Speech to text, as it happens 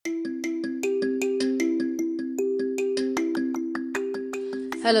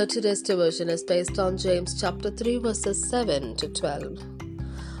Hello, today's devotion is based on James chapter 3 verses 7 to 12.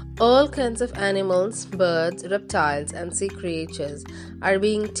 All kinds of animals, birds, reptiles, and sea creatures are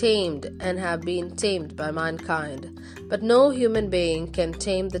being tamed and have been tamed by mankind, but no human being can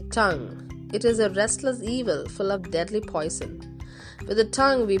tame the tongue. It is a restless evil full of deadly poison. With the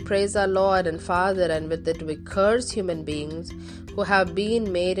tongue we praise our Lord and Father, and with it we curse human beings who have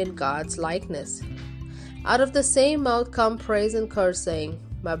been made in God's likeness. Out of the same mouth come praise and cursing.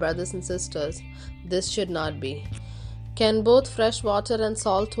 My brothers and sisters, this should not be. Can both fresh water and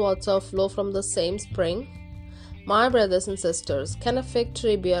salt water flow from the same spring? My brothers and sisters, can a fig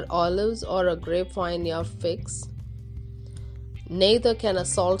tree bear olives or a grapevine yield figs? Neither can a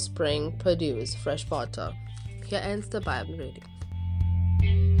salt spring produce fresh water. Here ends the Bible reading.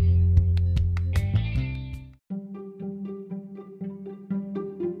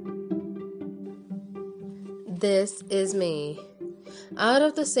 This is me. Out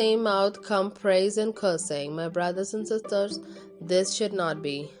of the same mouth come praise and cursing. My brothers and sisters, this should not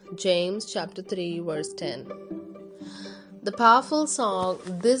be. James chapter 3 verse 10. The powerful song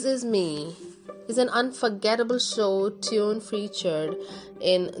This Is Me is an unforgettable show tune featured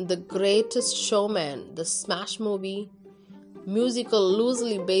in The Greatest Showman, the smash movie musical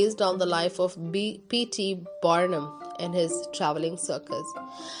loosely based on the life of P.T. Barnum and his traveling circus.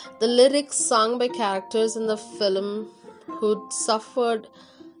 The lyrics sung by characters in the film who suffered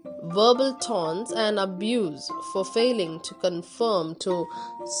verbal taunts and abuse for failing to conform to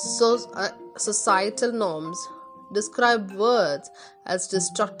societal norms describe words as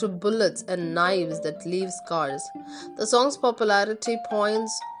destructive bullets and knives that leave scars. The song's popularity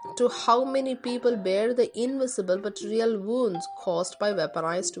points to how many people bear the invisible but real wounds caused by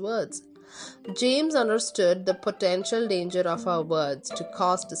weaponized words. James understood the potential danger of our words to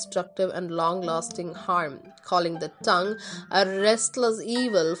cause destructive and long-lasting harm, calling the tongue a restless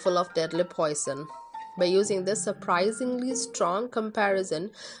evil full of deadly poison. By using this surprisingly strong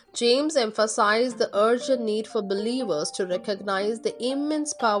comparison, James emphasized the urgent need for believers to recognize the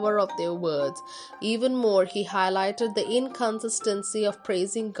immense power of their words. Even more, he highlighted the inconsistency of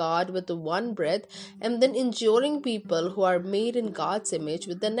praising God with the one breath and then enduring people who are made in God's image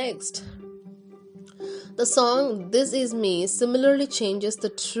with the next. The song This Is Me similarly changes the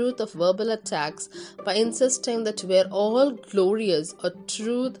truth of verbal attacks by insisting that we are all glorious, a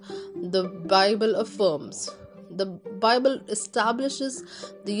truth the Bible affirms. The Bible establishes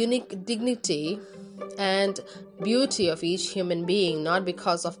the unique dignity and beauty of each human being, not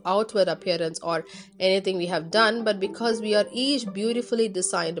because of outward appearance or anything we have done, but because we are each beautifully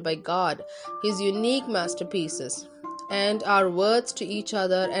designed by God, His unique masterpieces. And our words to each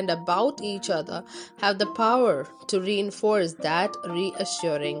other and about each other have the power to reinforce that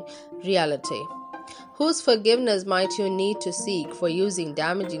reassuring reality. Whose forgiveness might you need to seek for using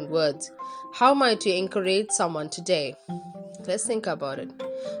damaging words? How might you encourage someone today? Let's think about it.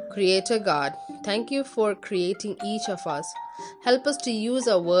 Creator God, thank you for creating each of us. Help us to use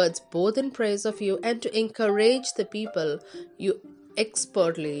our words both in praise of you and to encourage the people you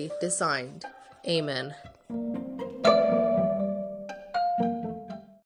expertly designed. Amen.